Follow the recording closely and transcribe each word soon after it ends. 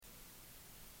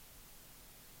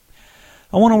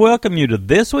I want to welcome you to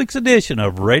this week's edition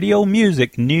of Radio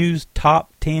Music News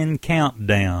Top 10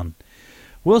 Countdown.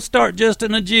 We'll start just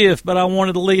in a jiff, but I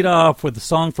wanted to lead off with a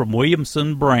song from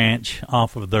Williamson Branch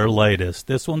off of their latest.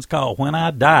 This one's called When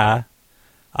I Die,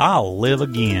 I'll Live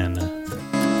Again.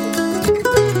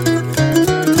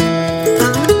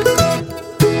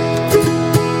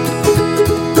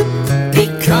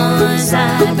 Because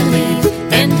I believe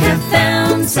and have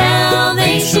found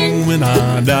salvation. When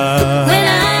I die,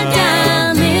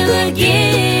 I'll live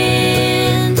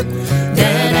again,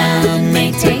 that I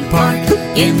may take part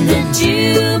in the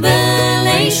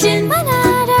jubilation. When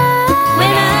I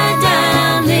die,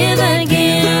 I'll live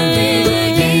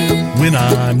again. when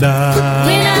I die,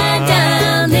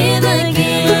 I'll live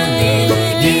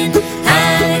again.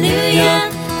 Hallelujah,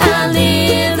 I'll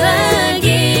live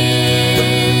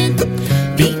again.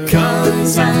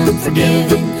 Because I'm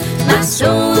forgiven, my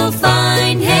soul will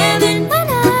find heaven. When I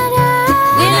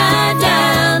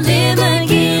die, I'll live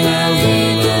again.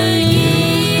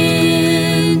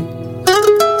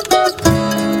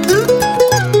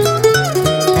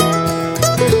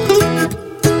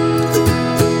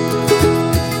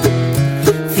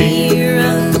 Fear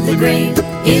of the grave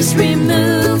is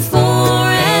removed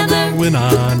forever. when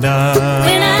I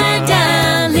die,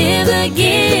 I'll live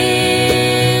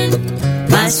again.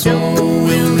 My soul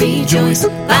will rejoice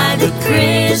by the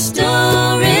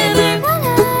crystal river.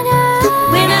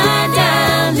 When I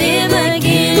die, I'll live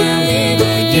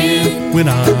again. when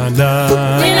I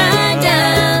die,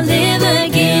 I'll live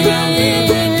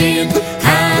again.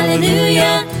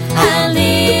 Hallelujah, I'll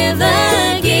live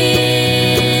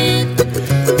again.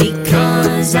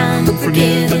 Because I'm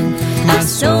forgiven, my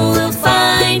soul will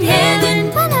find heaven.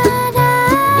 When I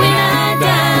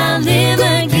die, I'll live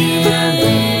again.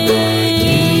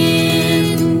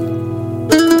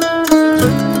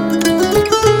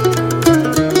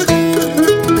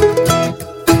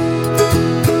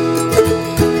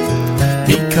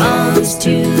 Because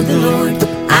to the Lord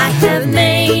I have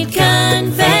made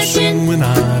confession. when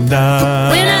I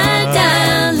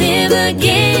die, I'll live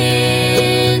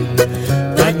again.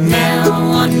 But now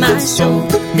on my soul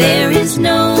there is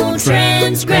no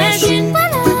transgression.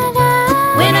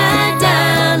 When I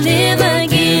die, I'll live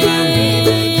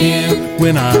again.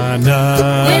 when I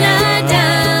die,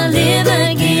 I'll live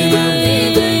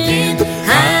again.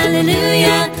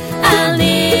 Hallelujah, I'll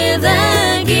live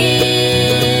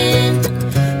again.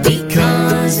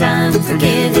 Because I'm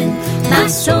forgiven, my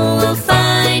soul will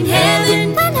find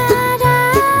heaven. When I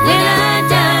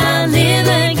die, I'll live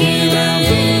again.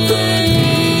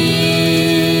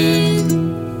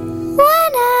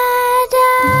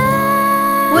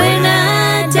 When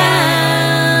I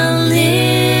die, I'll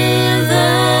live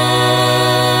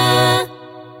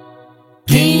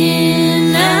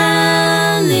again.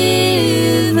 I'll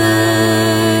live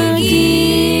again.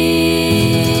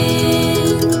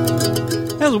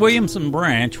 That was Williamson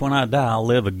Branch, When I Die, I'll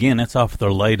Live Again. It's off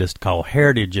their latest called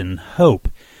Heritage and Hope.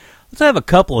 Let's have a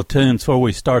couple of tunes before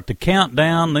we start the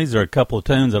countdown. These are a couple of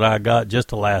tunes that I got just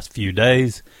the last few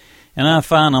days, and I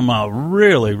find them a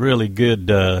really, really good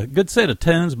set of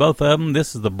tunes, both of them.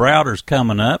 This is The Browders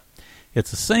Coming Up.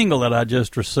 It's a single that I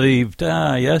just received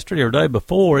yesterday or day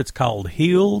before. It's called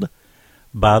Healed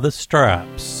by the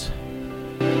Stripes.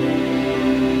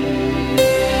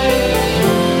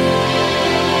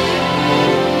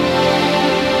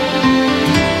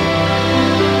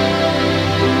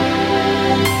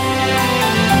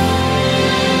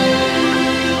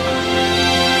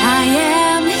 I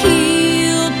am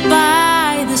healed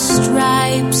by the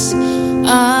stripes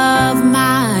of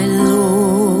my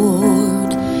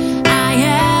Lord. I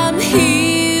am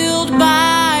healed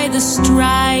by the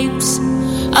stripes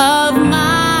of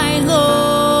my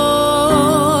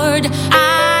Lord.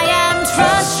 I am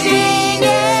trusting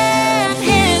in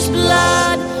His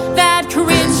blood, that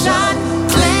crimson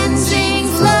cleansing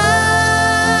flood.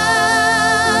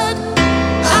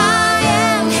 I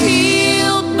am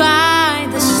healed by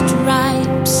the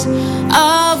stripes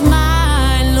of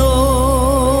my Lord.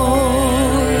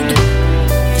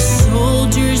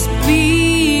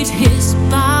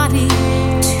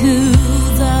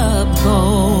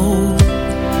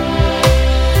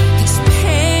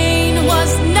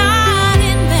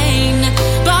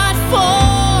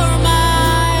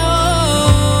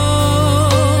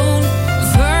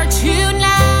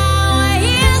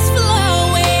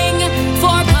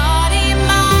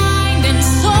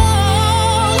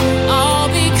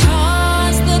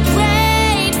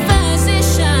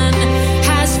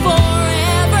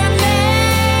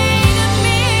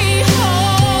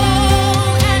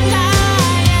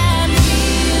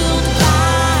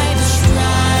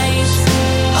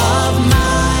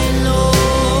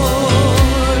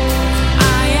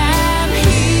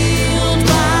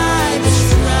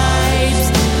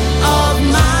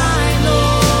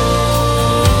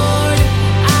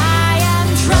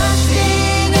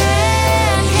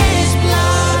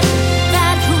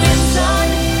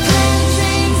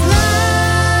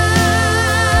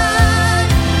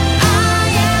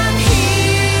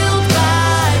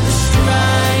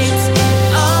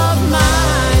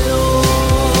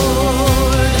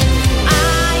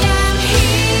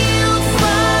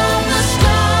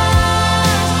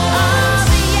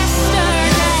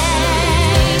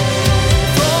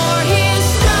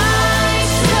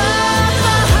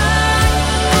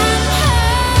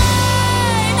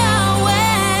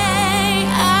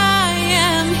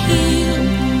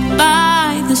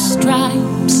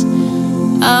 stripes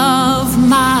of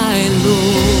my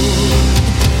Lord.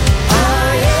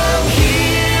 I am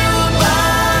healed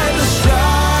by the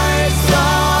stripes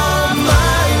of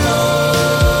my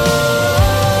Lord.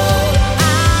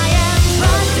 I am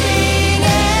trusting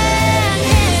in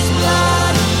His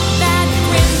blood, that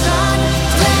crimson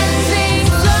cleansing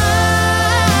blood.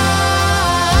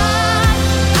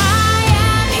 I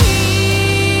am healed.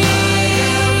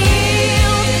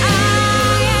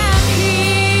 I am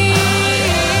healed.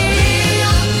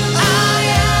 I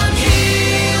am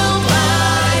healed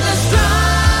by the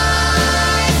stripes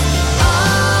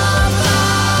of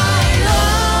my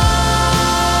Lord.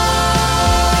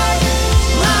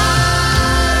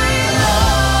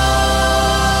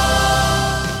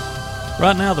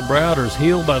 Right now, the Browders'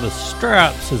 Healed by the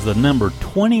Stripes is the number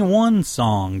 21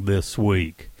 song this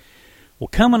week. Well,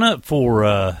 coming up for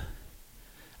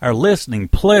our listening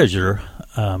pleasure,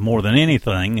 more than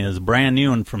anything, is a brand new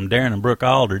one from Darren and Brooke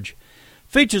Aldridge.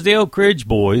 Features the Oak Ridge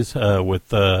Boys with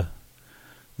the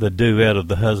duet of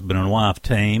the husband and wife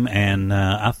team, and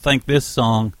I think this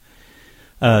song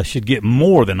should get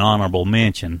more than honorable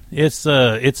mention. It's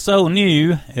so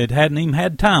new, it hadn't even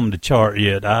had time to chart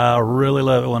yet. I really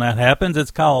love it when that happens.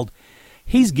 It's called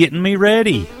He's Getting Me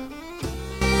Ready.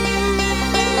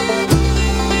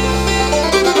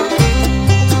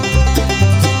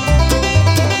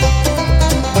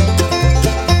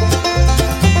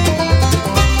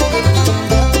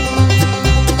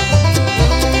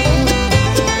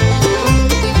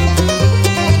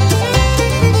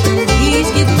 He's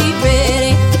getting me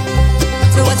ready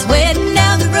for what's waiting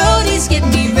down the road. He's getting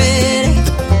me ready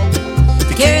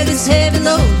to carry this heavy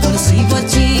load. Gonna see what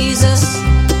Jesus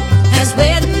has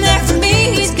waiting there for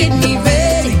me. He's getting me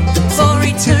ready for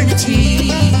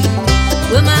eternity.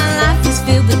 Well, my life was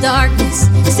filled with darkness.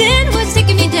 Sin was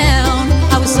taking me down.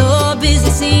 I was so busy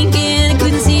sinking, I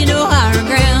couldn't see no higher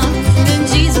ground. Then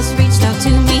Jesus reached out to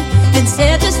me and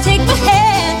said, just take my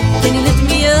hand. Then He lifted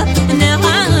me up, and now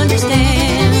I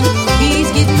understand.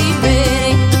 He's getting me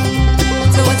ready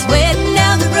for what's waiting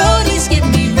down the road. He's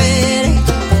getting me ready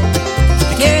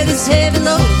to carry this heavy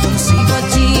load. Gonna see what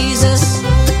Jesus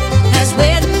has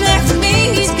waiting there for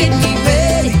me. He's getting me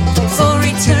ready for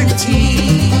eternity.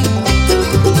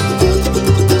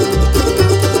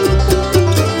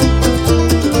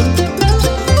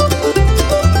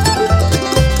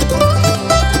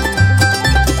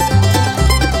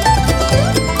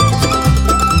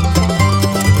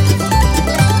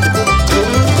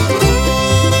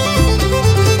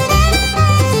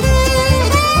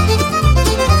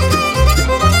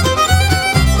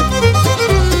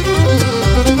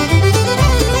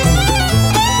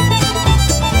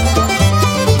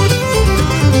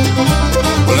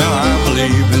 Well, now I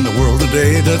believe in the world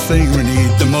today, the thing we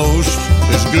need the most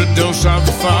is a good dose of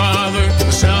the Father,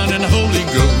 the Son, and the Holy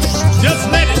Ghost. Just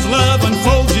let His love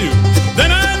unfold you,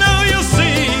 then I know you'll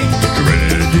see.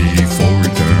 Ready for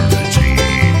eternity.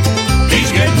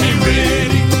 He's getting me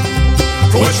ready.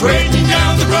 For what's waiting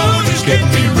down the road, He's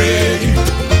getting me ready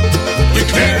to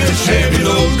carry this heavy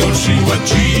load. Gonna see what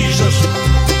Jesus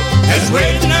has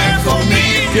waiting there for me.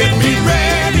 Get me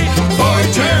ready for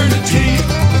eternity.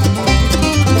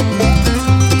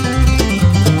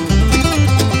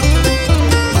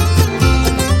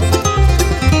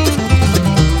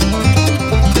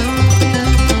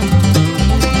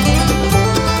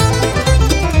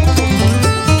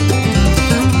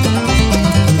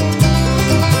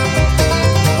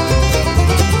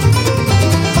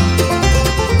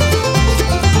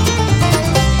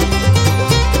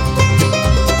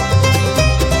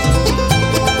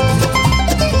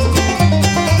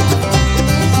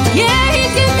 Yeah,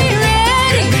 He's getting me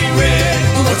ready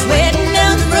for what's waiting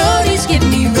down the road. He's getting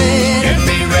me ready. Get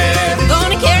me ready.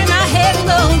 Gonna carry my heavy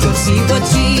load. Gonna see what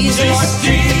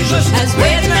Jesus has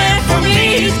waiting there for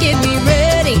me. He's getting me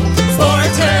ready for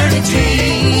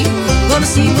eternity. Gonna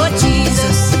see what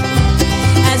Jesus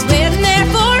has waiting there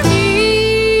for me.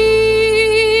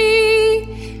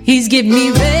 He's getting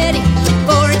me ready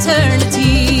for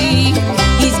eternity.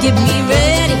 He's getting me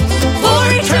ready for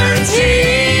eternity.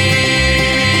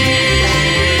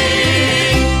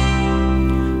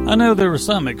 I know there was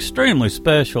something extremely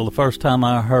special the first time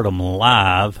I heard them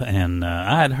live, and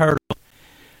I had heard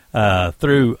them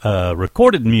through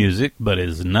recorded music, but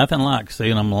it's nothing like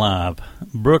seeing them live.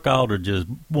 Brooke Aldridge is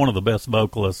one of the best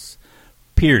vocalists,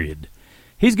 period.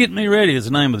 He's Getting Me Ready is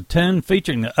the name of the tune,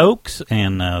 featuring the Oaks,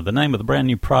 and the name of the brand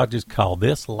new project is called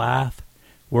This Life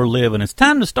We're Living. It's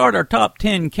time to start our top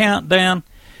 10 countdown.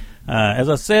 As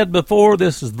I said before,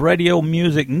 this is the Radio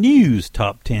Music News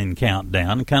Top 10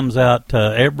 Countdown. It comes out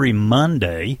every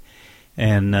Monday.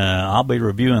 and I'll be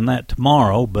reviewing that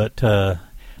tomorrow, but I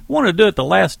want to do it the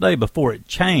last day before it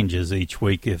changes each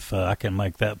week if I can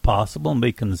make that possible and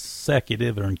be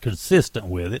consecutive and consistent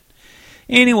with it.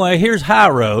 Anyway, here's High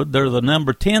Road. They're the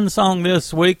number 10 song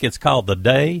this week. It's called The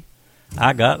Day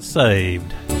I Got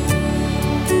Saved.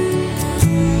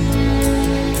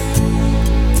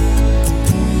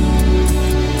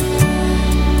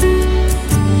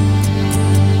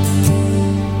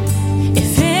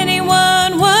 If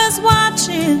anyone was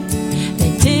watching,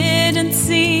 they didn't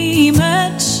see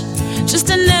much. Just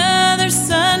another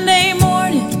Sunday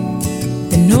morning,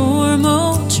 the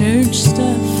normal church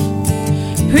stuff.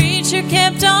 Preacher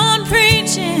kept on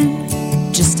preaching,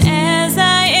 just as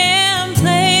I am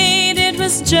played. It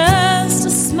was just a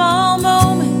small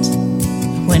moment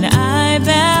when I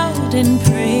bowed and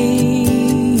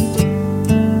prayed.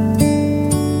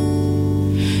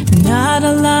 Not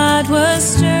a lot was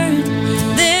stirring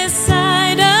this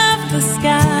side of the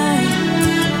sky,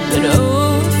 but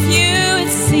oh, if you had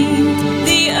seen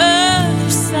the other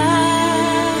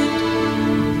side,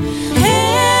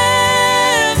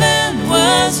 heaven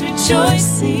was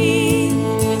rejoicing.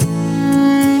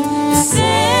 The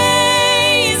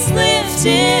saints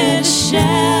lifted a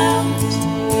shout.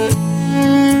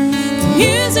 The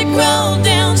music rolled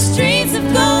down streets of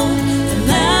gold. The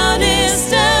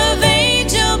loudest of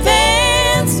angel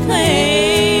bands played.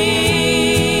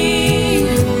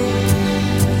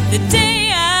 The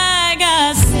day I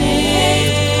got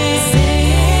saved,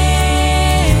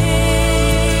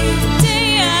 the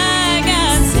day I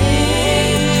got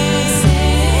saved.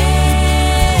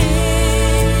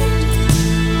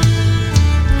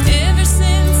 Ever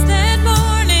since that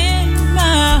morning,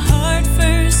 my heart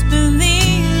first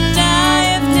believed. I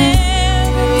have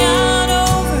never got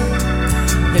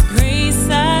over the grace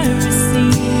I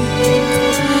received.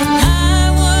 I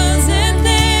wasn't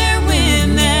there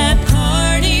when that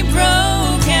party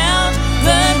broke out,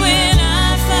 but when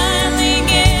I finally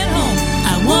get home,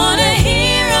 I want to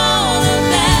hear all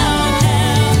about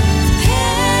how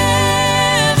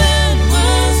heaven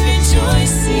was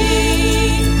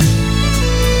rejoicing.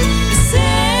 The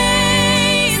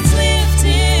saints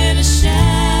lifted a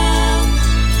shout.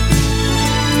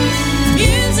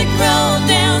 Music rolled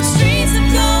down streets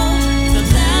of gold. The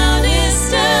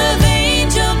loudest of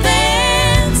angel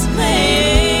bands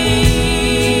played.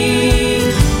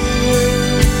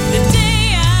 The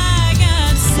day I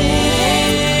got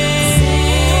saved,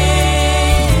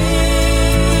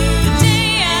 the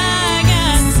day I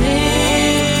got saved.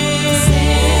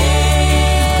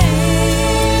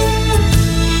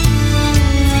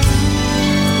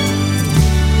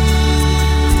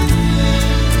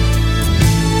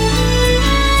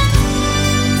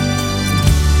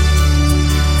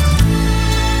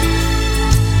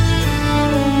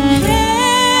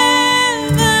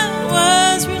 Heaven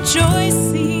was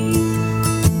rejoicing.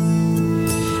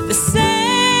 The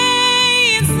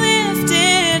saints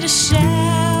lifted a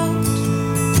shout.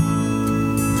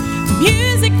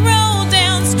 Music rolled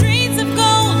down streets of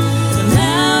gold. The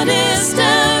loudest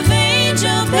of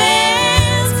angel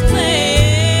bands played.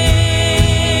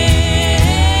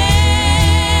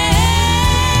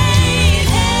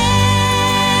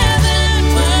 Heaven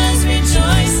was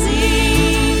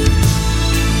rejoicing.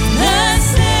 The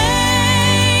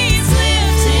saints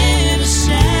lifted a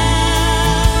shout.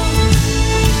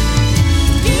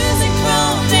 Music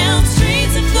rolled down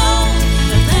streets of gold.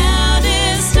 The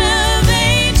loudest of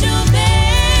angel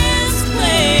bands played.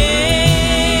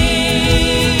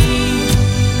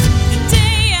 The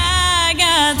day I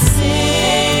got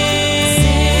saved,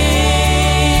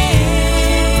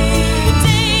 the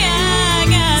day I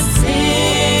got saved,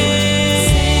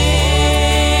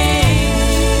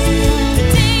 the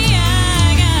day I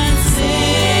got saved, the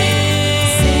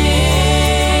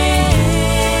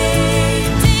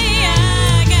day I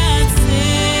got saved.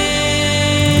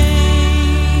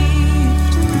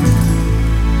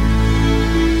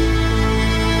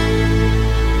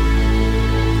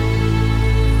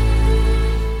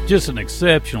 Just an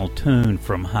exceptional tune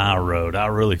from High Road. I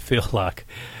really feel like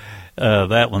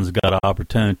that one's got an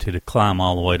opportunity to climb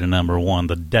all the way to number 1.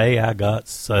 The Day I Got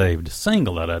Saved, a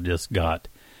single that I just got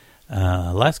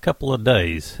last couple of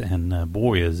days, and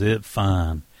boy, is it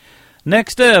fine.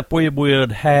 Next up, we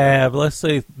would have, let's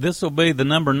see, this will be the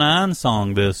number 9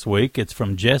 song this week. It's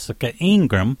from Jessica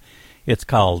Ingram. It's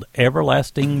called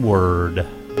Everlasting Word.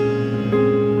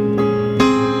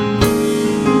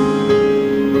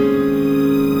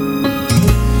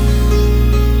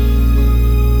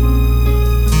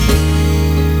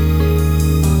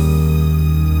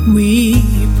 We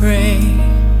pray,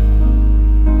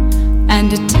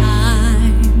 and at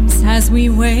times as we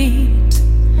wait,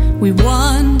 We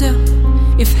wonder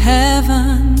if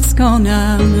heaven's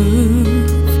gonna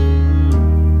move.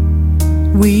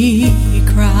 We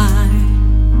cry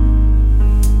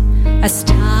as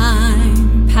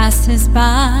time passes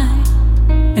by,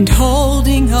 and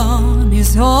holding on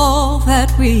is all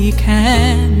that we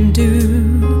can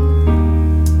do.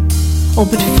 Oh,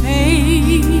 but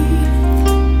faith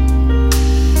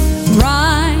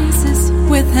rises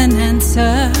with an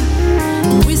answer,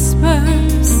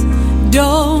 whispers,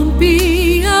 don't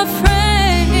be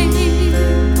afraid,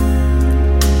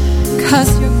 'cause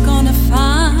you're gonna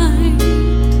find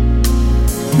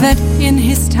that in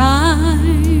His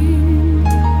time,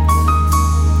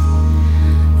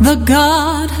 the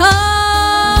God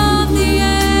of the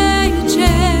ages,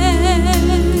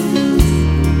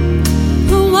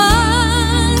 who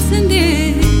was and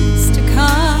is to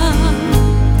come,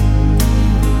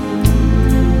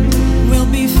 will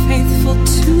be faithful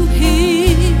to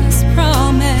His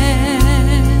promise.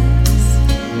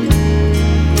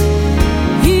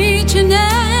 Each and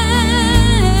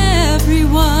every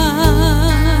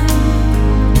one,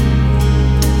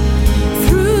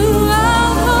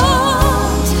 throughout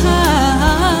all time,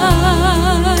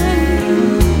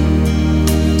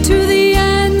 to the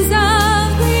ends of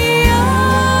the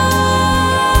earth,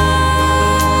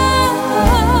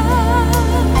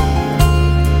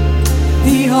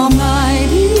 the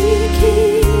Almighty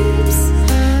keeps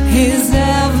His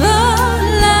everlasting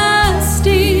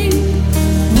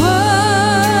word.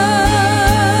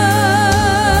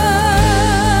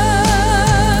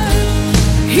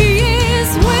 He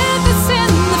is with us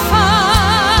in the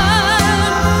fire,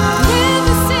 with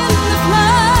us in the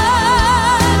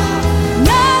flood.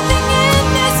 Nothing in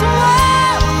this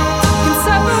world can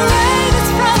separate us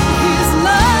from His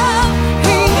love.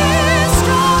 He is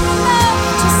strong enough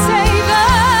to save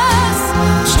us,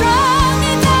 strong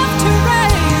enough to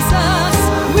raise us.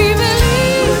 We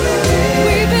believe,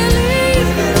 we believe,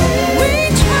 we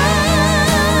trust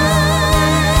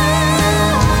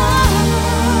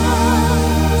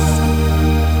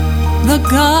the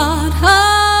God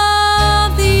of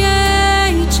the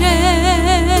ages,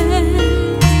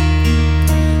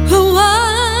 who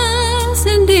was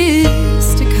and is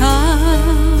to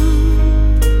come,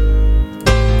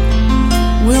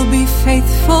 will be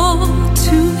faithful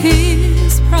to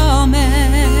His promise.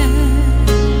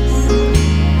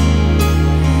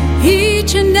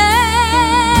 Each and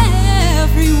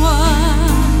every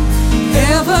one,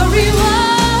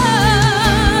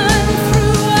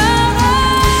 throughout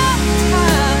our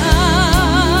time,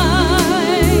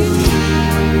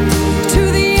 to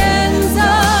the ends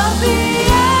of the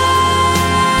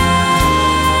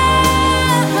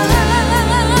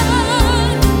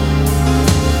earth,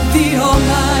 the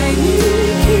Almighty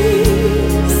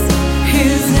keeps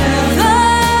His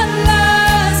everlasting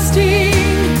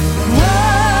word.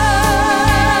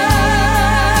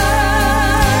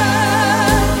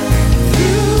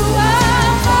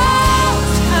 Throughout all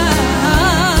time,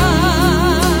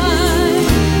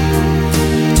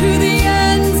 to the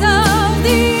ends of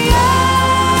the earth,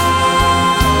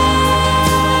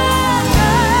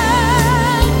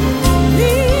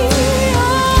 the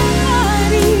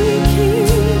Almighty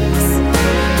keeps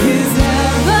His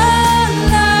everlasting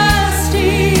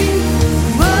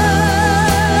word.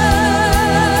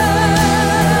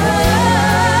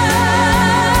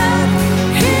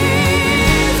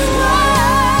 His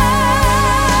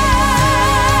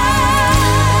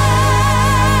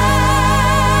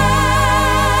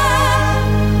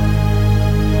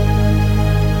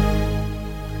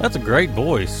That's a great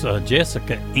voice.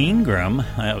 Jessica Ingram.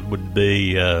 That would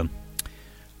be,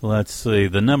 let's see,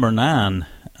 the number 9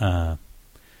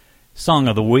 song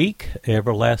of the week,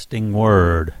 Everlasting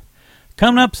Word.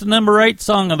 Coming up is the number 8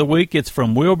 song of the week. It's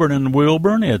from Wilburn and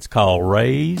Wilburn. It's called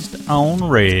Raised on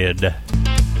Red.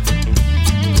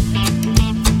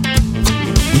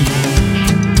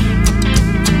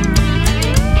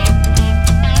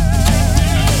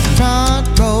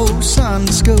 Front row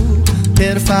Sunday school,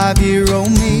 little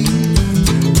 5-year-old me,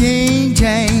 King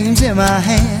James in my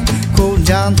hand, quoting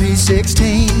John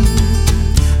 3:16.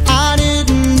 I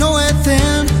didn't know it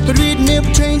then, but reading it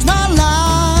would change my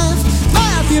life.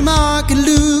 Matthew, Mark, and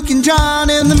Luke, and John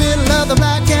in the middle of the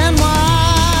black and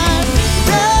white.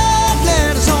 Red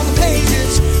letters on the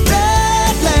pages,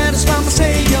 red letters from the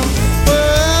Savior,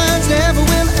 words never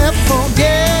will ever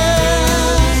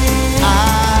forget.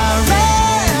 I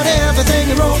read everything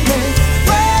He wrote me.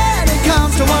 When it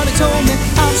comes to what He told me,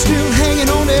 I'm still hanging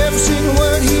on to every single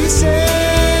word He said.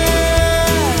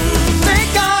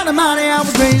 Thank God Almighty, I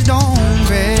was raised on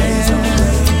red.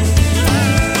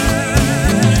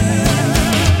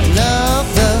 Love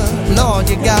the Lord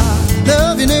your God,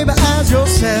 love your neighbor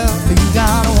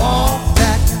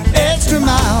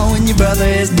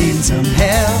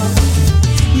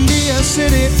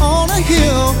city on a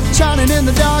hill, shining in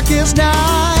the darkest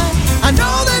night. I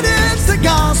know that it's the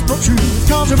gospel truth,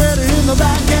 'cause I read it in the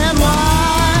black and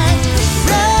white.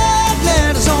 Red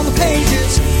letters on the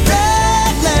pages,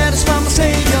 red letters from the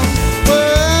Savior,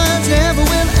 words never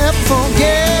will ever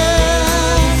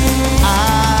forget.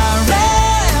 I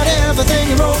read everything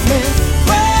he wrote me.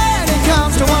 When it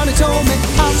comes to what he told me,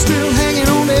 I'm still hanging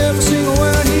on to every single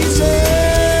word he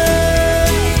said.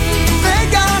 Thank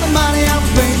God Almighty I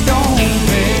was raised on red.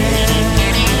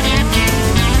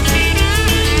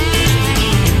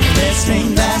 Red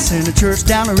stained glass in a church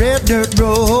down a red dirt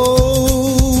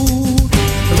road.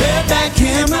 A red-back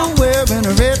camera wearing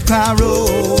a red crown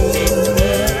robe.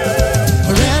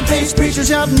 A red-faced preacher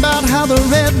shouting about how the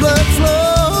red blood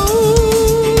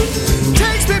flows.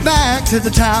 Takes me back to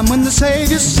the time when the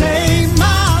Savior saved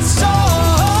my soul.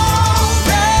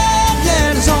 Red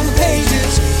letters on the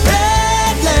pages,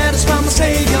 red letters from the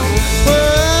Savior,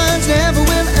 words never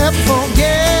will ever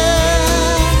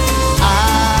forget. I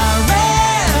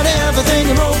read everything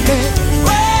he wrote me.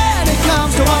 When it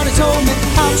comes to what he told me,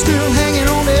 I'm still hanging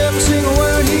on to every single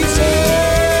word he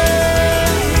said.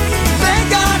 Thank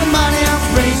God Almighty I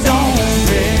was raised on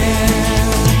red.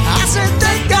 I said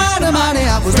thank God Almighty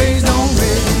I was raised on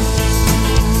red.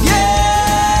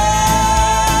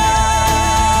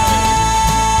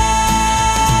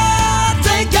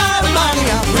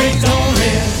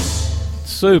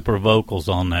 Super vocals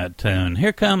on that tune.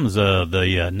 Here comes the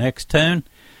next tune.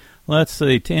 Let's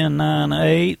see, 10, 9,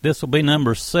 8. This will be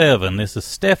number 7. This is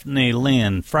Stephanie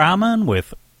Lynn Fryman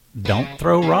with Don't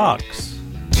Throw Rocks.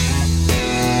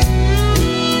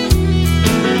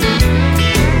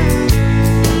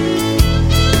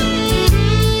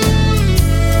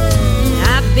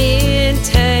 I've been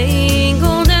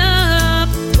tangled up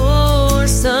for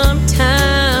some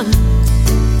time,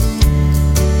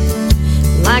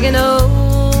 like an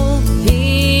old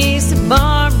piece of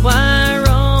barbed wire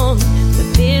on the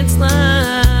fence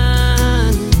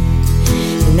line.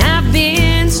 And I've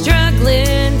been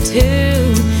struggling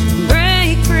to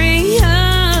break free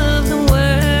of the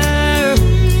world.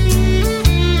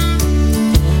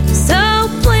 So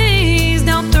please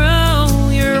don't throw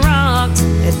your rocks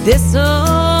at this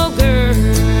old girl,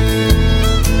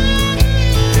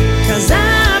 'cause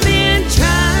I've been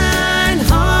trying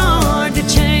hard to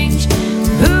change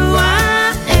who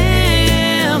I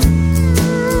am,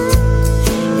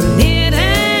 and it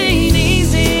ain't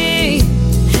easy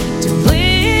to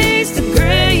please the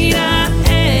great I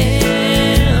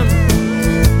am.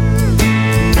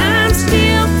 I'm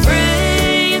still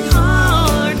praying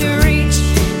hard to reach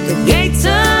the gates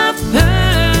of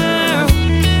pearl.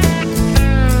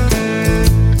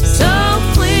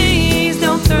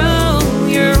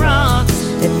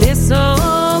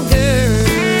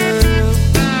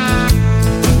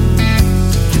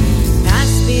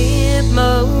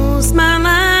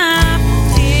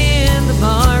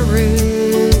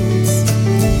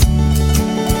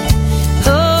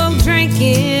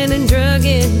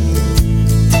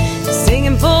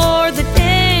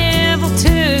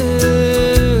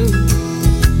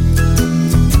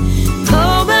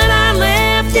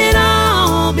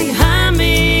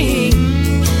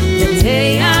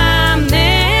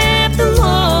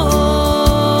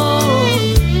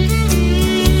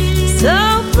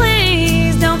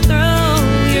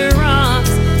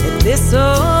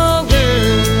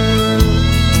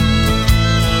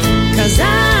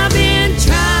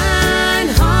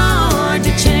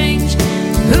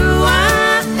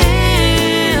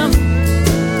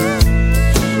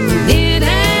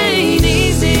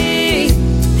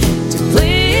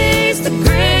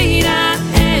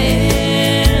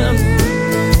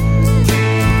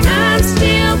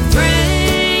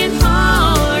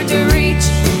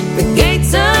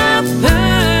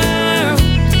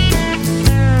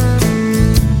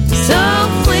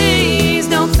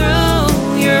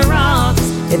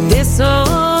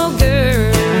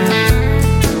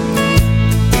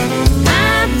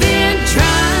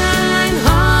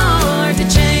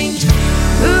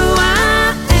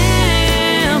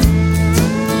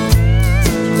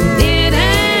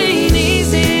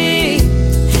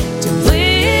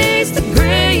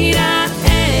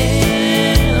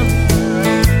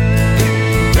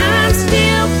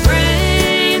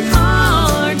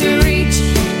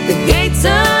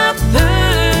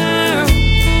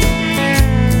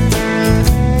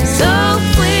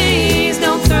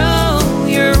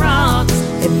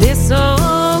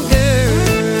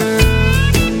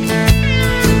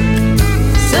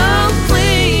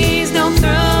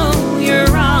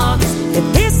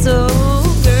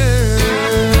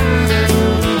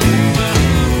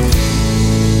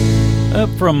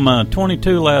 from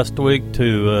 22 last week to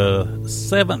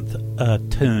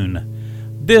 7th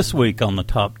tune this week on the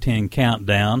Top 10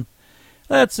 Countdown.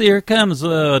 Let's see, here comes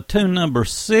tune number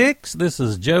 6. This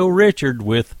is Joe Richard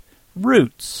with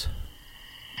Roots.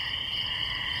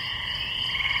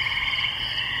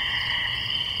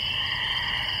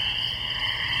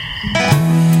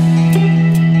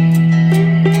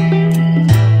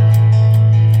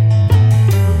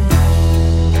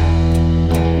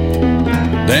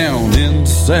 Down in the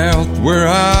South where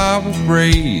I was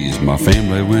raised, my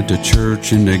family went to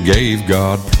church and they gave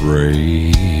God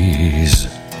praise.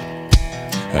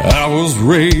 I was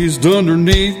raised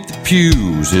underneath the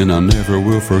pews, and I never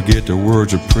will forget the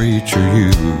words a preacher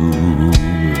used.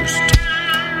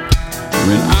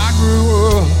 When I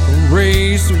grew up, I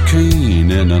raised some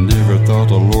Cain, and I never thought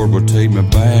the Lord would take me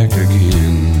back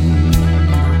again.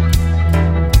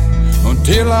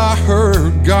 Until I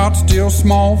heard God's still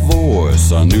small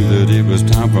voice, I knew that it was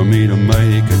time for me to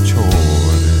make a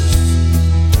choice.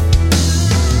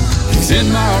 He's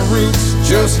in my roots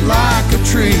just like a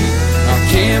tree. I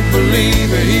can't believe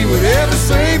that he would ever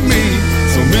save me.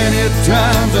 So many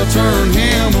times I turned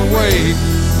him away.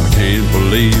 I can't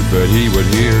believe that he would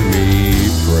hear me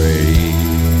pray.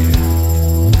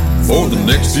 For the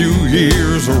next few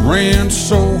years I ran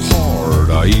so hard,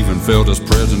 I even felt his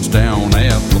presence down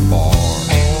at the bar.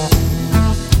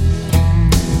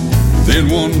 Then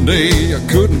one day I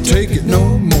couldn't take it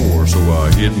no more, so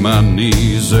I hit my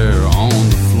knees there on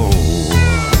the floor.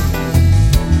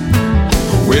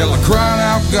 Well, I cried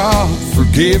out, God,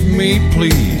 forgive me,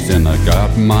 please, and I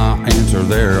got my answer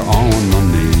there on my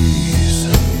knees.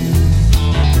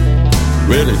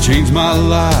 Well, it changed my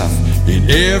life in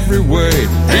every way,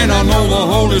 and I know the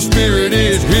Holy Spirit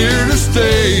is here to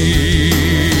stay.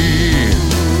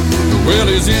 Well,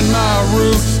 he's in my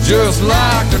roots just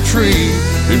like a tree,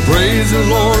 and praise the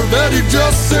Lord that he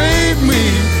just saved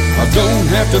me. I don't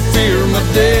have to fear my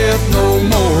death no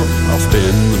more. I'll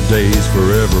spend my days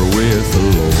forever with the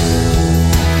Lord.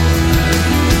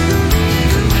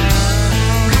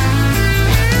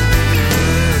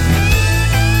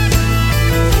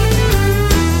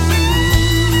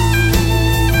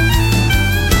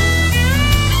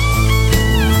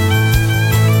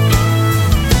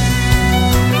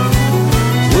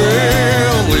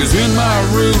 In my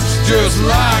roots just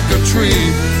like a tree,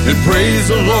 and praise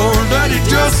the Lord that he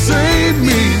just saved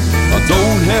me. I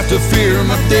don't have to fear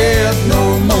my death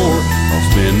no more. I'll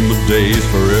spend my days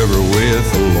forever with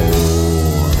the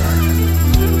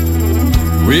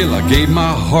Lord. Well, I gave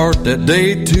my heart that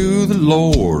day to the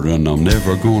Lord, and I'm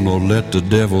never gonna let the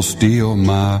devil steal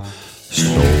my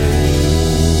soul.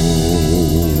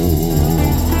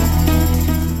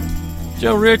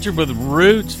 Joe Richard with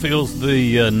Roots fills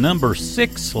the number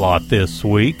 6 slot this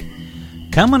week.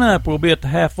 Coming up, we'll be at the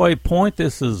halfway point.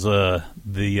 This is the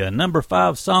number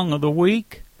 5 song of the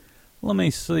week. Let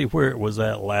me see where it was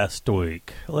at last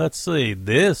week. Let's see.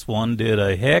 This one did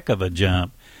a heck of a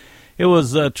jump. It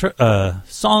was a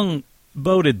song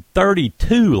voted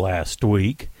 32 last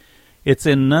week. It's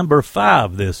in number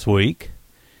 5 this week.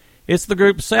 It's the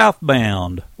group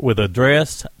Southbound with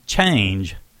Address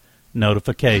Change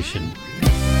Notification.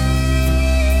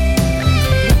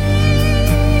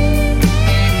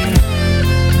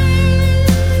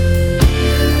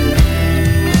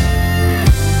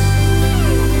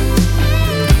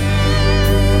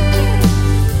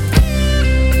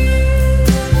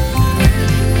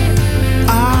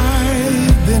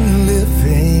 I've been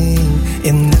living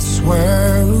in this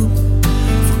world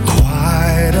for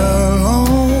quite a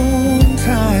long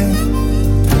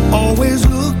time, always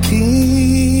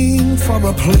looking for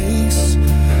a place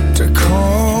to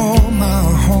call my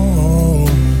home.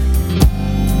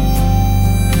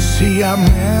 See, I've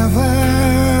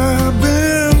never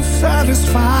been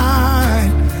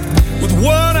satisfied with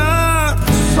what I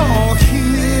saw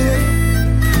here.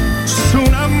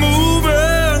 Soon I'm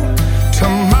moving to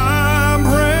my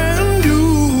brand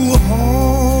new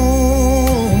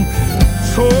home.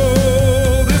 So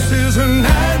this is an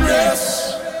address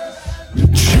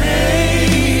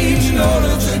change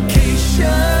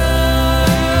notification.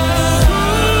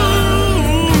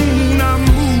 Soon I'm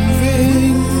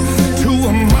moving to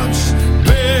a much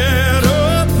better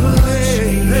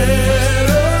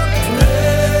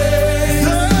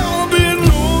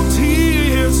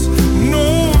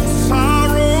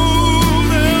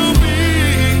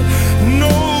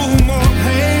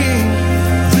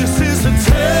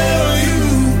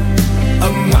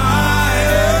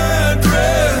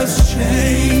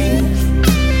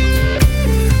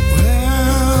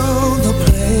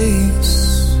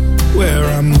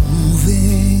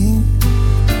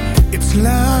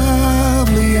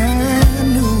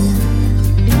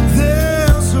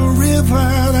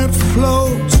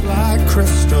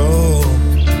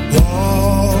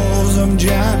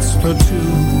that's the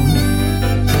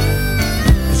tune.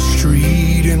 The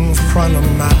street in front of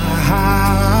my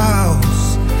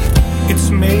house, it's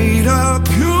made of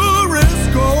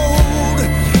purest gold.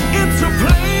 It's a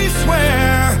place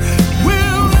where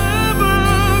we'll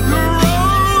never grow.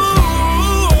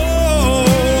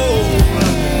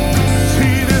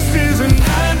 See, this is an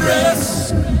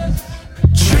address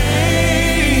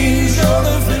change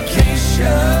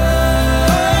notification.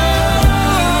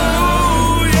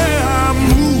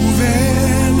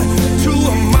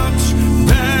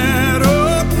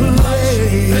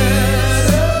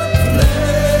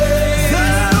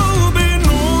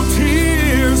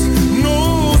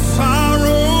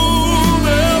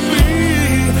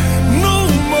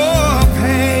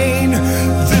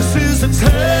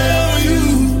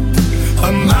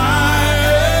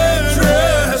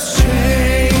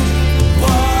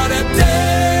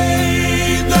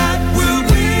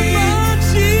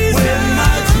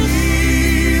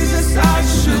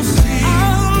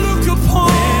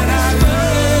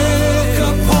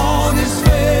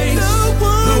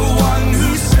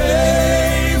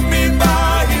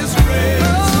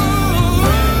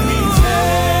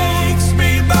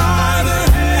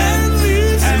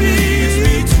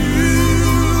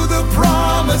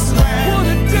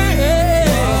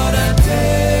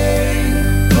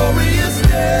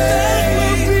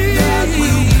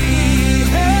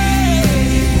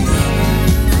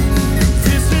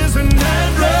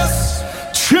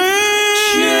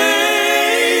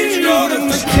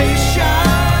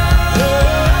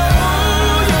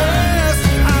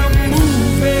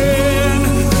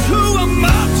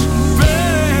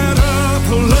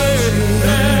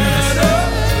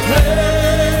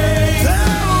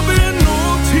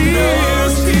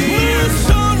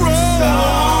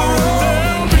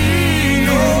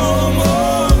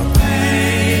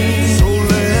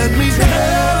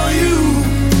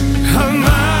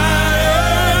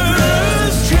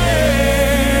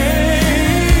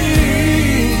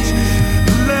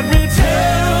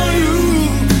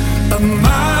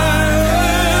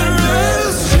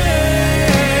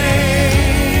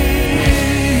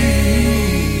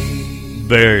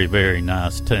 Very, very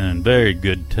nice tune. Very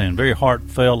good tune. Very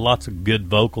heartfelt. Lots of good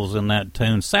vocals in that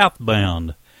tune.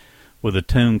 Southbound with a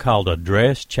tune called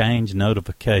Address Change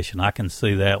Notification. I can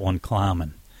see that one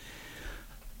climbing.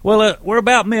 Well, we're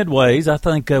about midways. I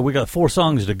think we got 4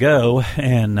 songs to go,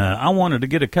 and I wanted to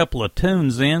get a couple of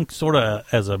tunes in sort of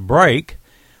as a break.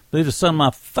 These are some of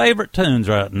my favorite tunes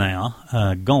right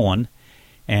now going,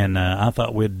 and I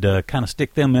thought we'd kind of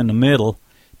stick them in the middle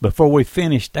before we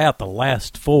finished out the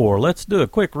last 4. Let's do a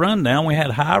quick rundown. We had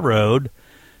High Road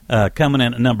coming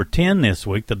in at number 10 this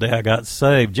week, the day I got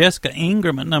saved. Jessica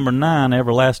Ingram at number 9,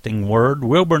 Everlasting Word.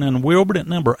 Wilburn and Wilburn at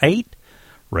number 8,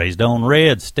 Raised on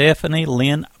Red. Stephanie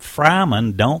Lynn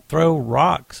Fryman, Don't Throw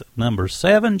Rocks at number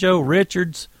 7. Joe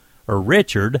Richard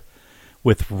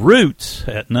with Roots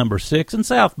at number 6. And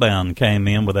Southbound came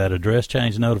in with that address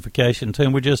change notification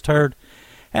tune we just heard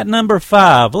at number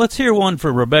 5. Let's hear one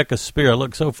for Rebecca Spear. I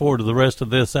look so forward to the rest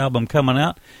of this album coming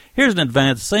out. Here's an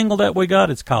advanced single that we got.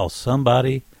 It's called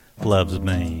Somebody Loves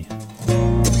Me.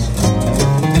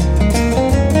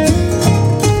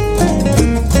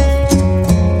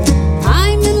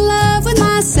 I'm in love with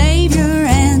my Savior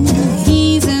and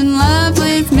He's in love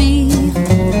with me.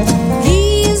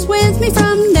 He is with me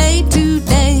from day to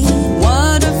day.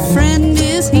 What a friend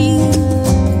is He.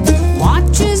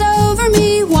 Watches over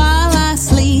me while I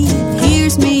sleep.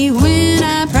 Hears me when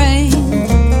I pray.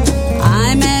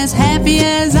 I'm as happy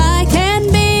as I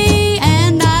can be,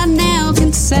 and I now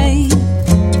can say,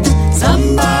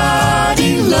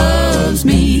 somebody loves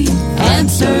me,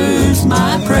 answers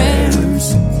my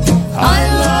prayers. I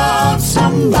love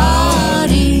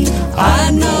somebody,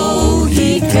 I know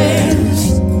He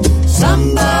cares.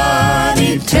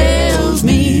 Somebody tells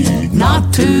me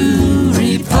not to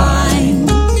repine.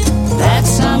 That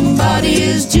somebody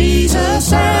is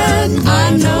Jesus, and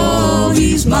I know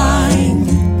He's mine.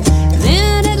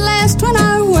 Then at last when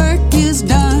our work is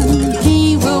done,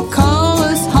 He will call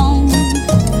us home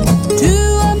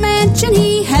to a mansion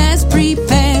He has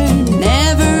prepared,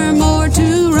 never more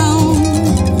to roam.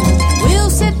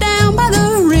 We'll sit down by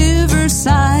the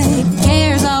riverside,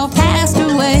 cares all passed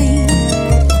away,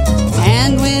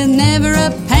 and with never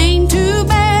a pain to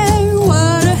bear,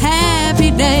 what a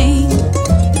happy day.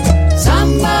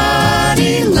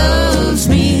 Somebody loves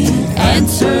me,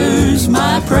 answers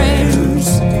my prayer.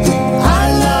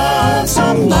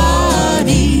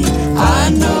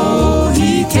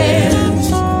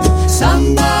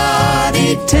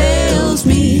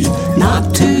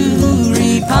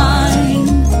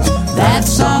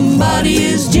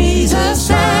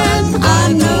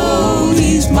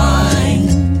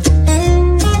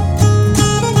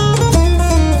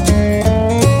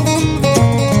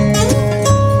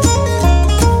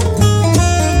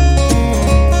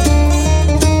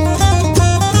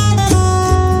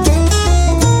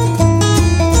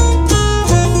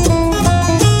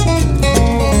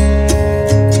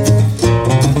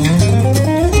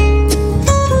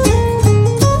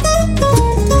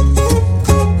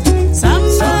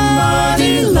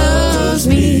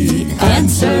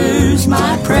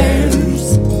 my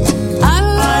prayers. I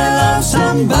love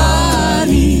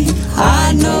somebody,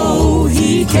 I know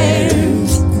he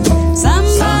cares.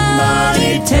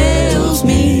 Somebody tells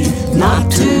me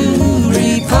not to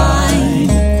repine.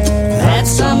 That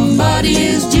somebody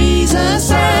is Jesus,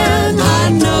 and I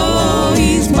know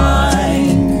he's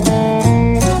mine.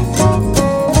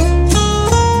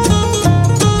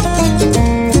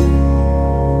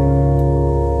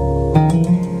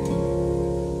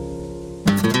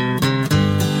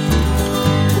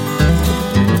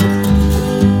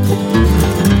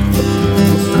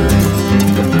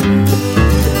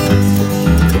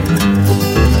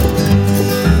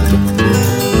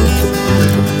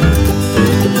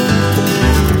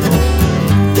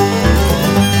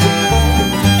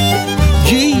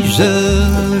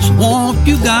 Jesus, won't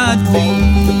you guide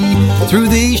me through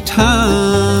these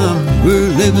times we're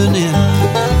living in?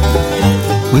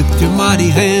 With your mighty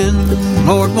hand,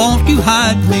 Lord, won't you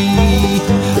hide me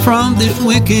from this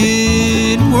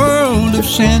wicked world of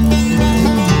sin?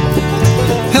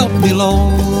 Help me,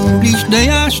 Lord, each day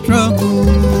I struggle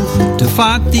to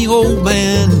fight the old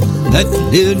man that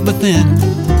lives within.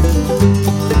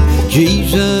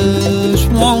 Jesus,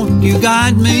 won't you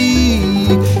guide me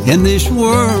in this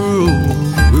world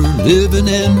we're living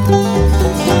in?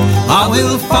 I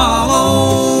will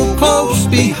follow close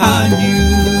behind you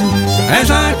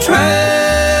as I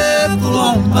travel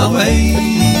on my way,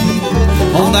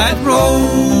 on that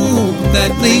road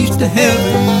that leads to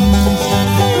heaven,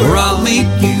 where I'll meet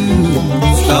you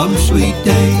some sweet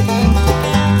day.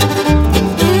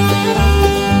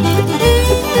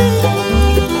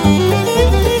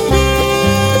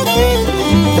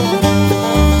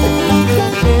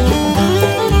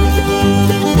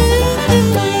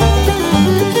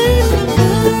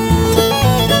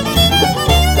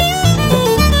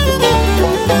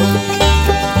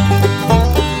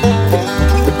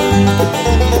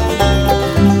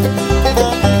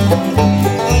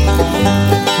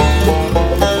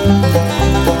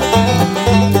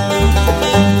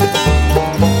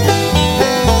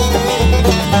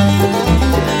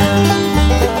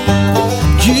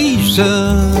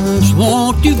 Jesus,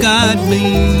 won't you guide me?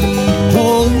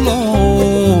 Oh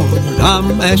Lord,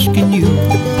 I'm asking you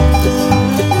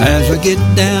as I get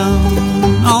down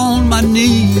on my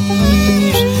knees.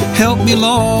 Help me,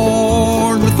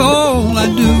 Lord, with all I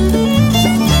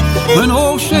do. When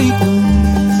old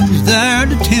Satan's there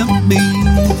to tempt me,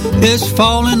 his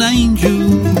fallen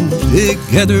angels, they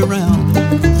gather round.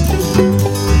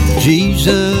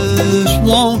 Jesus,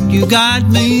 won't you guide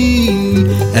me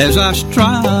as I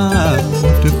strive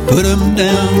to put them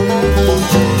down?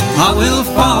 I will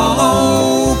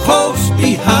follow close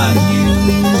behind you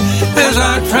as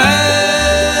I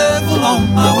travel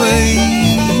on my way,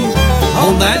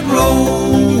 on that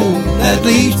road that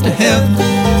leads to heaven,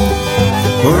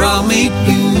 where I'll meet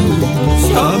you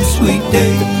some sweet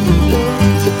day.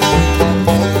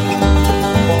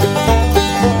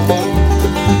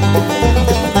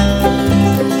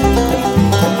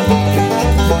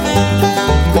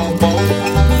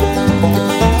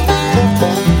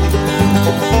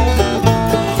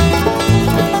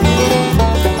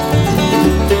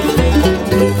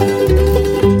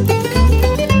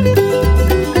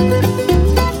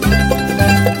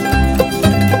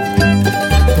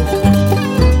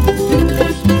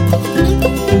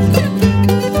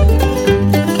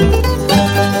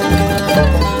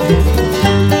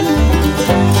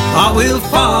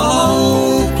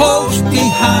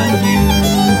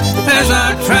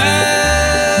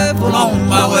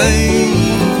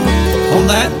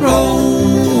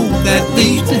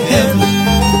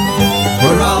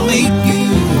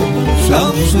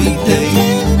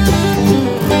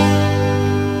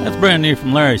 Brand new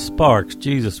from Larry Sparks,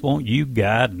 Jesus, Won't You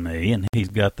Guide Me? And he's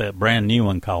got that brand new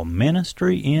one called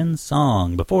Ministry in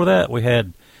Song. Before that, we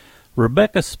had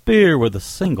Rebecca Spear with the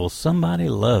single Somebody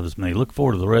Loves Me. Look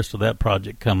forward to the rest of that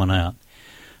project coming out.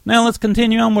 Now let's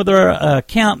continue on with our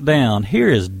countdown. Here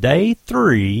is day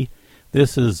 3.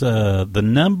 This is the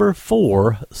number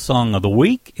 4 song of the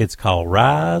week. It's called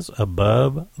Rise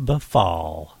Above the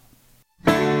Fall.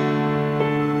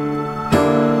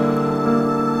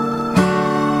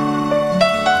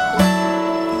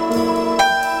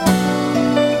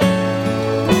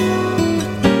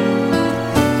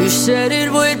 Said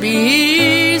it would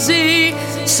be easy.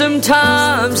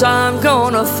 Sometimes I'm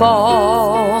gonna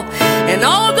fall, and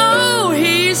although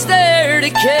he's there to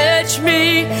catch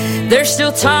me, there's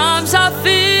still times I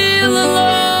feel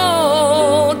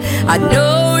alone. I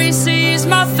know he sees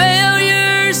my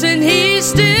failures and he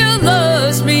still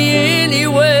loves me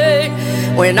anyway.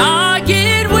 When I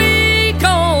get weak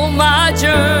on my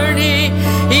journey,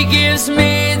 he gives gives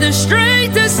me the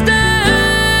strength to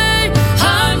stay.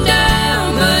 I'm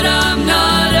down, but I'm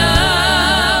not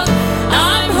out.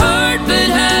 I'm hurt, but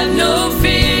have no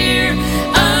fear.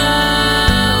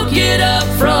 I'll get up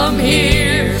from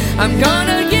here. I'm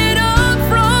gonna get up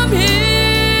from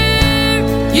here.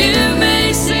 You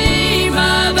may see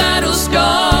my battle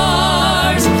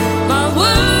scars, my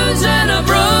wounds and a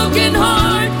broken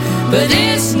heart, but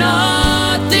it's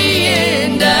not the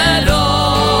end at all.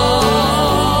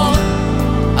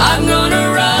 I'm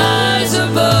gonna rise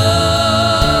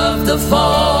above the fall.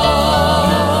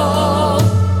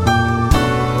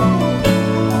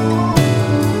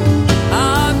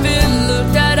 I've been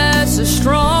looked at as a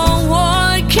strong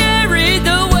one, carried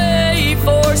the weight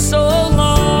for so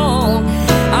long.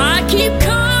 I keep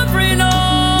covering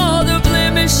all the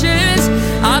blemishes.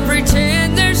 I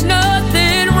pretend there's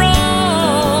nothing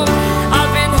wrong.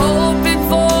 I've been hoping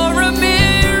for a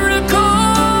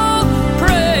miracle,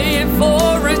 praying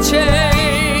for a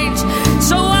change.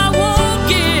 So I won't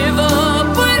give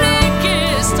up when it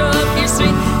gets tough. You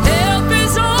see, help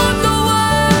is on the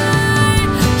way.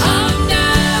 I'm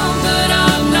down, but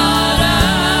I'm not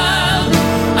out.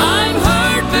 I'm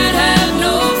hurt, but have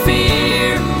no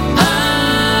fear.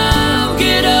 I'll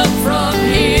get up from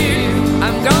here.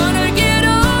 I'm gonna get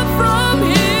up from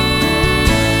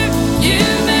here. You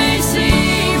may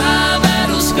see my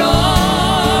battle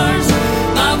scars,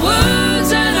 my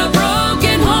wounds and a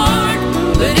broken heart,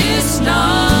 but it's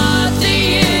not the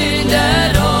end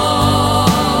at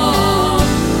all.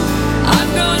 I'm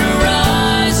gonna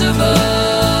rise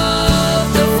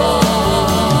above the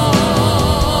fall.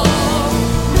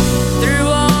 Through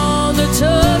all the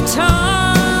tough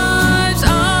times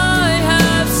I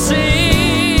have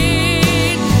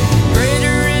seen,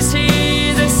 greater is He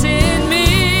that's in me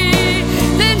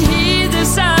than he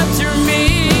that's after me.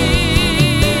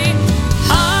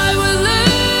 I will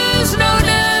lose, no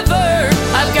never.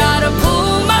 I've gotta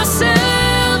pull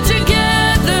myself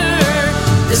together.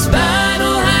 This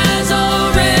battle has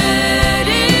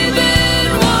already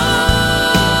been won.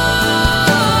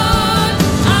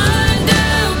 I'm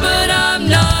down, but I'm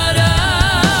not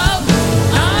out.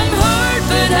 I'm hurt,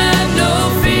 but have no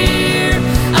fear.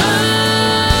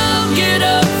 I'll get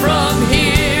up from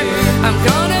here. I'm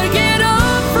gonna get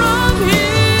up from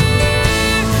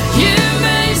here. You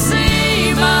may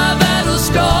see my battle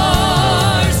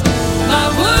scars, my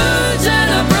wounds and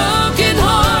a broken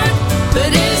heart,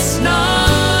 but it's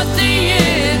not the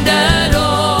end at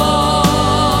all.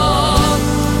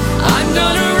 I'm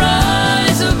gonna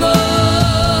rise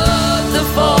above the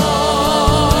fall.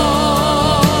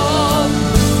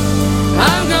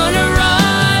 I'm gonna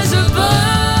rise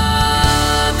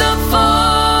above the fall.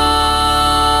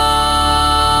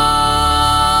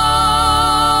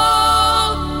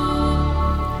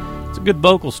 It's a good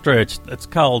vocal stretch. That's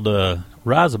called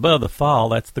Rise Above the Fall.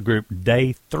 That's the group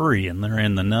Day 3, and they're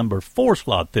in the number 4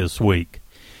 slot this week.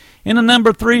 In the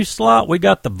number 3 slot, we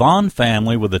got the Vaughn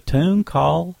family with a tune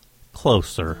called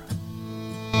Closer.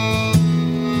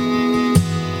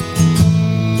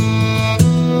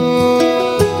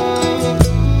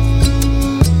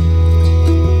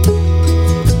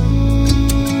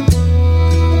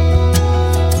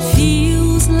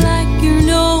 Feels like you're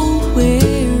nowhere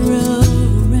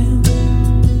around.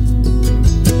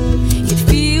 It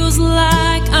feels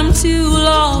like I'm too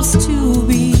lost to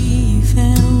be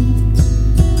found.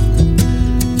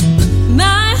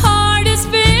 My heart is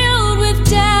filled with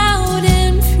doubt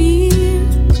and fear.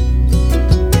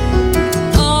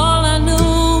 All I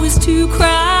know is to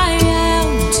cry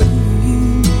out to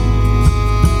you.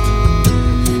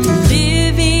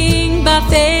 Living by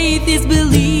faith is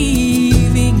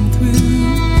believing through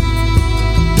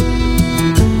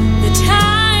the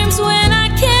times when I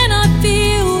cannot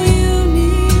feel you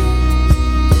near.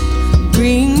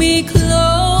 Bring me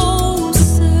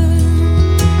closer.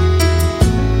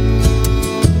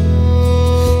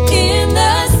 In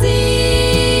the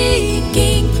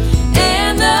seeking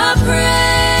and the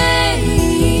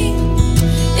praying,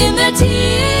 in the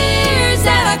tears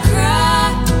that I cry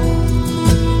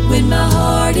when my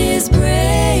heart is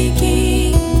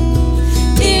breaking,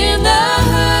 in the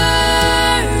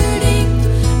hurting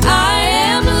I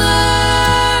am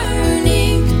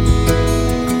learning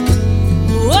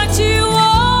what you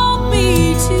want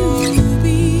me to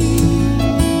be.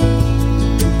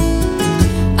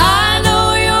 I know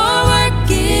you're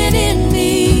working in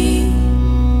me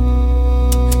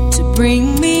to bring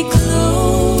me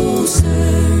closer.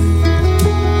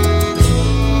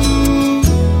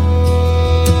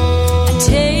 I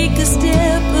take a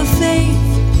step of faith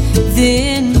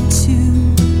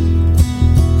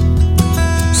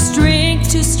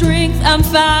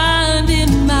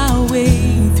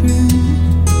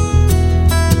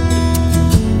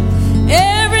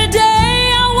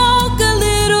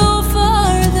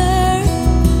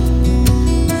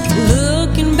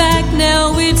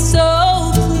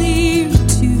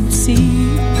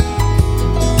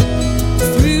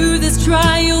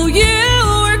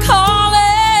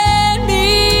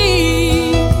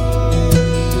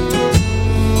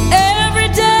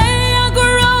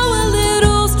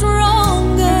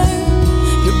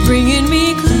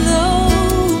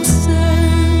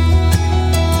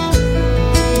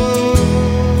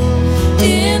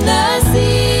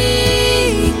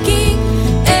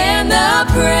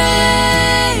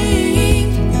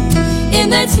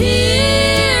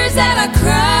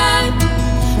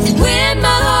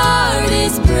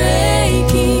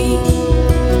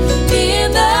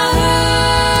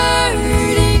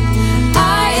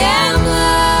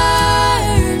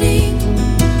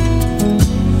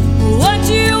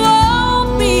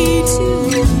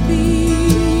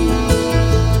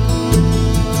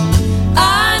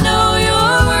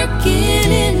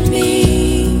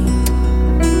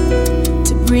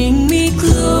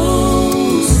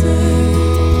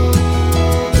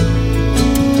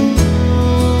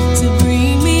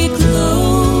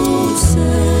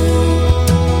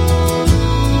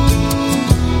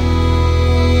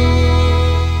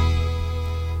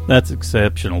That's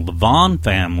exceptional. The Vaughn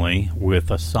family with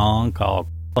a song called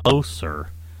Closer.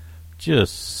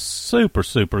 Just super,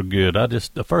 super good.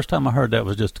 The first time I heard that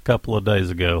was just a couple of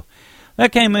days ago.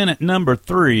 That came in at number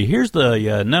 3. Here's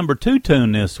the number 2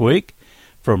 tune this week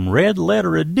from Red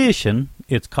Letter Edition.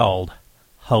 It's called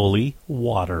Holy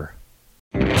Water.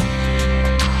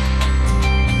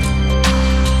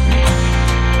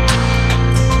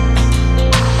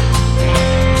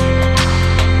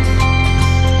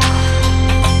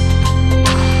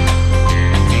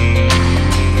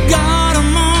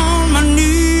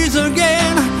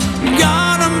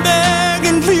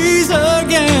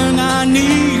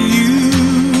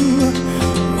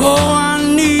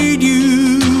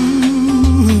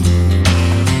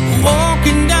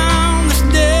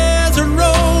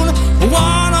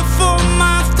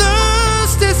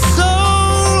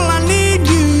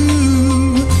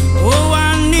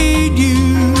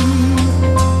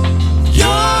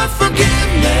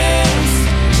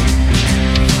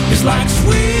 Like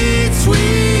sweet,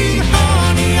 sweet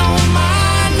honey on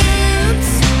my lips,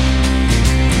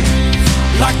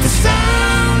 like the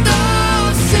sound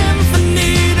of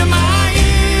symphony to my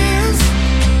ears.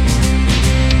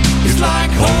 It's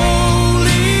like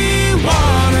holy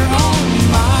water on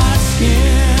my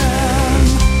skin.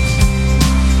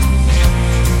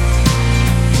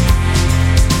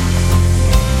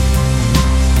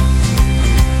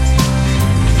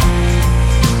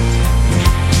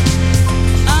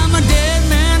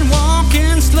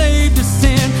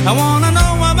 I wanna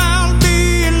know about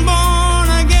being born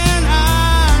again.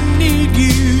 I need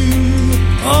you.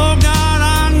 Oh God,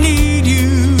 I need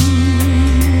you.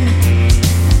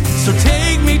 So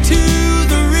take me to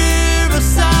the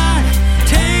riverside.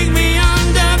 Take me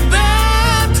under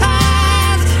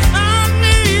baptized. I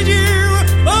need you.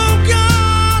 Oh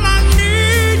God, I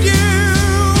need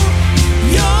you.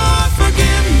 Your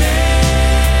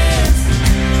forgiveness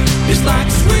is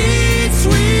like sweet,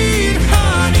 sweet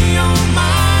honey on my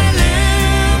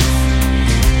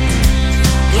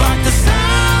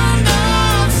sound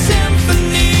of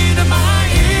symphony to my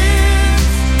ears,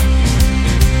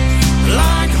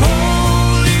 like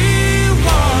holy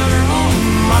water on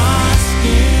my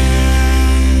skin.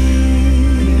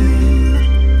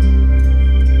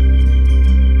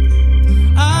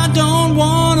 I don't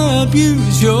want to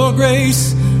abuse your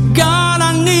grace. God,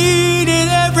 I need it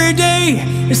every day.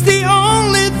 It's the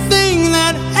only thing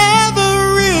that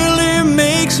ever really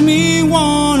makes me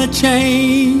want to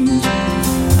change.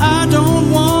 I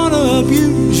don't want to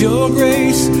abuse your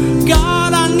grace.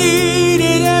 God, I need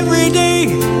it every day.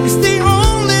 It's the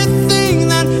only thing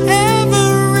that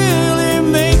ever really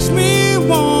makes me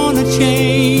want to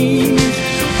change.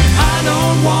 I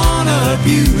don't want to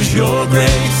abuse your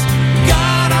grace.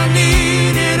 God, I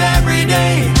need it every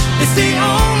day. It's the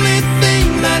only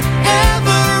thing that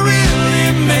ever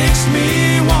really makes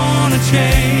me want to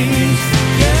change.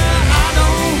 Yeah, I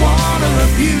don't want to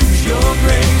abuse your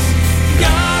grace.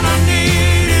 God, I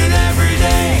need it every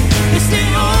day. It's the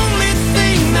only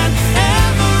thing that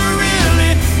ever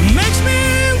really makes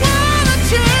me want to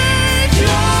change.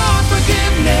 Your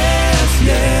forgiveness,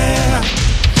 yeah,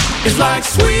 it's like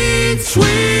sweet,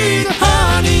 sweet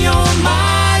honey on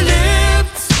my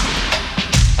lips,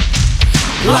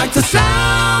 like the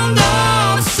sound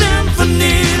of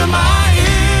symphony to my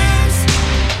ears,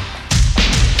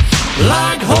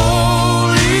 like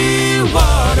holy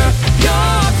water.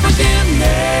 Your forgiveness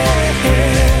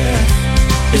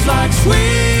is like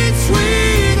sweet,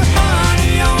 sweet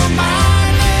honey on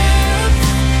my lips,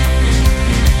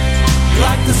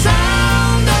 like the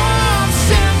sound of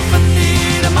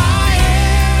symphony to my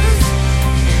ears,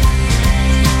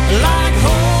 like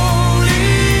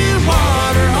holy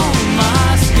water on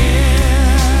my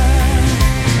skin,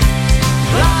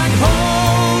 like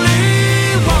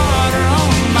holy water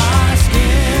on my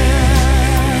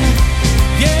skin.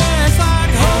 Yeah, it's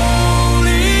like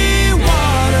holy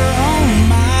water on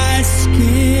my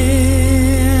skin.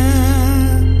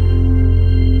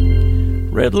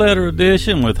 Red Letter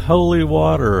Edition with Holy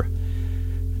Water.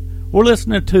 We're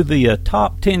listening to the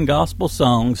top 10 gospel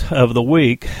songs of the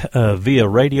week via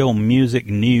Radio Music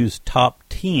News Top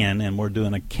 10, and we're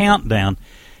doing a countdown.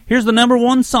 Here's the number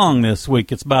 1 song this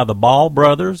week. It's by the Ball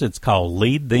Brothers. It's called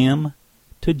Lead Them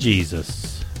to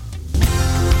Jesus.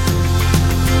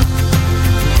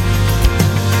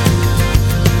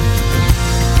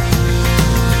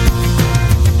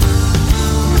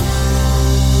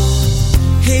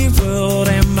 Hey world,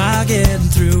 am I getting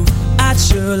through? I'd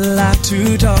sure like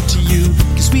to talk to you,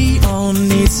 'cause we all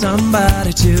need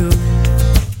somebody to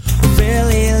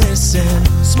really listen.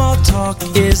 Small talk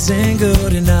isn't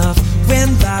good enough.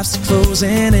 when life's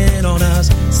closing in on us.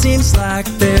 Seems like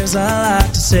there's a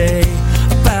lot to say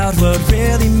about what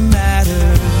really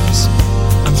matters.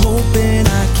 I'm hoping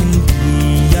I can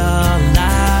be a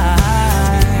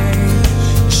light,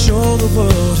 show the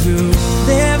world who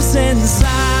lives inside.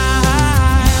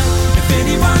 If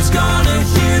anyone's gonna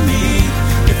hear me,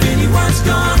 if anyone's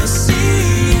gonna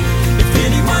see, if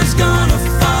anyone's gonna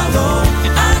follow,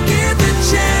 I get the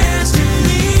chance to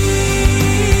lead.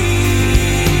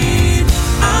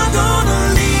 I'm gonna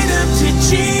lead them to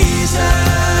Jesus.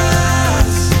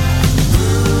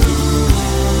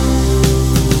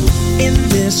 In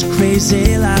this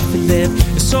crazy life we live,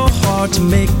 it's so hard to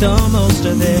make the most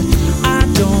of it. I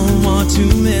don't want to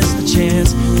miss the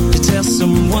chance to tell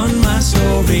someone my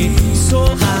story. So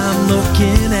I'm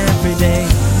looking every day,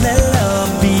 let love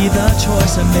be the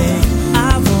choice I make.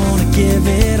 I wanna give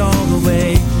it all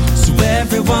away, so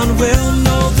everyone will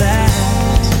know that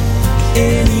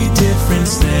any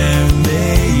difference there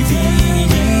may be,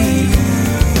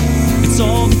 it's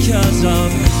all because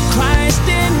of Christ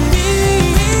in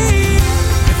me.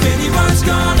 If anyone's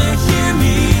gonna hear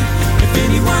me, if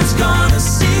anyone's gonna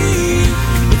see,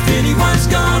 if anyone's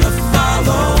gonna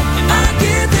follow, I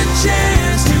get the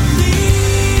chance to lead.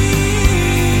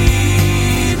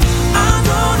 I'm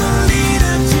gonna lead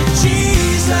them to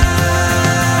Jesus.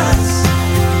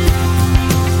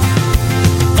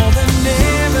 All the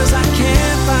neighbors I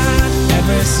can't find,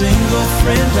 every single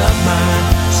friend of mine,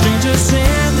 strangers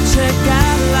in the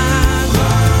checkout line,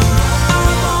 I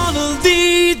wanna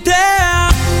lead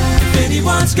them. If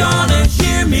anyone's gonna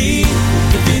hear me,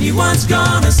 if anyone's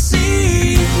gonna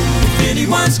see, if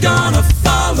anyone's gonna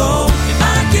follow,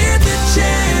 I get the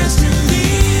chance to lead.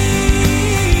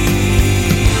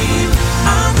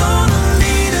 I'm gonna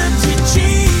lead them to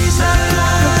Jesus.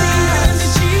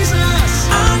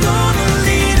 I'm gonna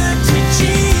lead them to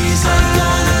Jesus. I'm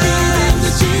gonna lead them to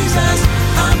Jesus.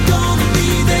 I'm gonna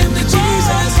lead them to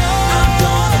Jesus. I'm gonna lead them to Jesus. I'm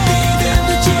gonna lead them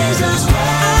to Jesus. I'm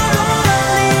gonna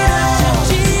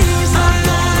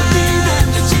lead them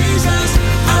to Jesus.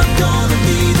 I'm gonna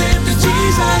lead them to Jesus.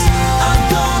 I'm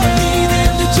gonna lead them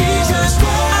to Jesus.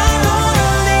 I'm gonna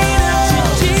lead them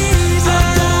to Jesus. I'm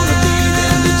gonna lead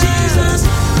them to Jesus.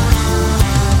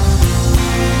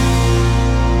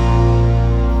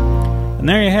 And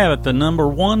there you have it, the number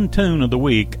one tune of the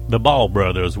week, the Ball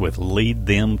Brothers with Lead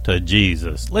Them to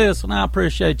Jesus. Listen, I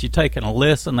appreciate you taking a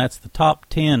listen. That's the top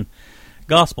 10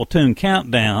 gospel tune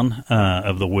countdown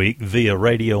of the week via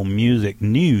Radio Music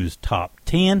News Top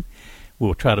 10.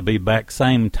 We'll try to be back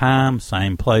same time,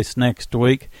 same place next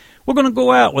week. We're going to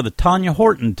go out with a Tanya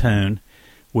Horton tune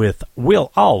with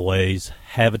We'll Always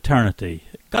Have Eternity.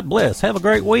 God bless. Have a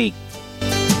great week.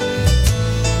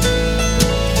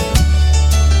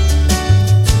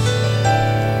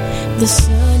 The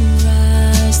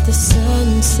sunrise, the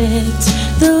sun sets,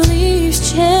 the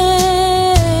leaves change,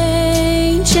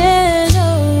 and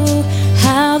oh,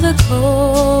 how the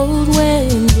cold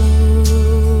wind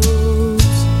blows.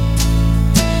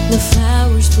 The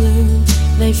flowers bloom,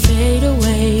 they fade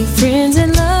away. Friends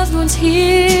and loved ones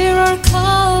here are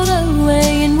called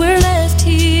away, and we're left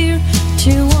here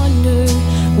to wonder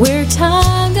where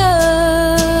time goes.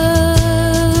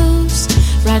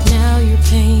 Right now your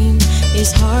pain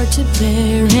is hard to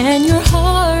bear, and your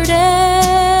heart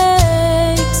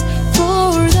aches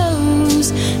for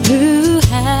those who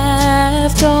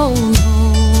have gone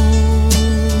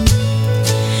home.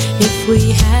 If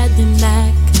we had them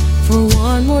back for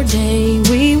one more day,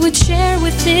 we would share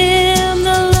with them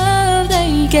the love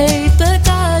they gave. But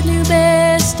God knew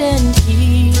best, and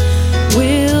He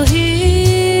will heal.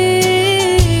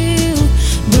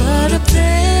 But up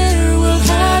there we'll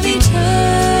have eternity.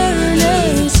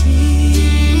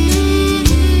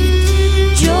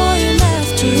 Joy and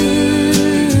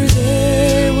laughter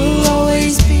there will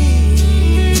always be.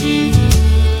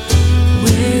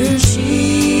 Where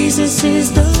Jesus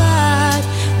is the light,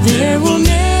 there will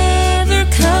never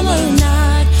come a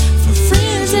night. For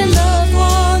friends and loved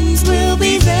ones will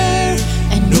be there,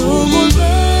 and no more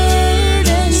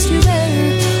burdens to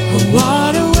bear. Oh,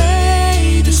 what a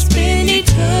way to spend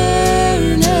eternity.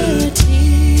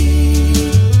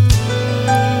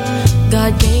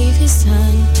 God gave His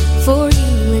Son for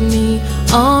you and me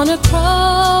on a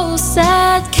cross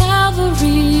at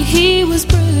Calvary. He was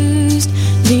bruised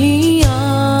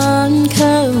beyond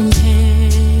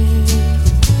compare.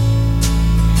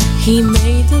 He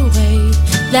made the way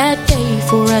that day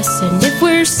for us, and if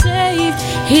we're saved,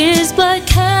 His blood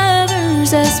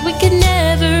covers us. We can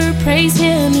never praise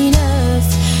Him enough.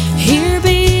 Here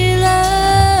below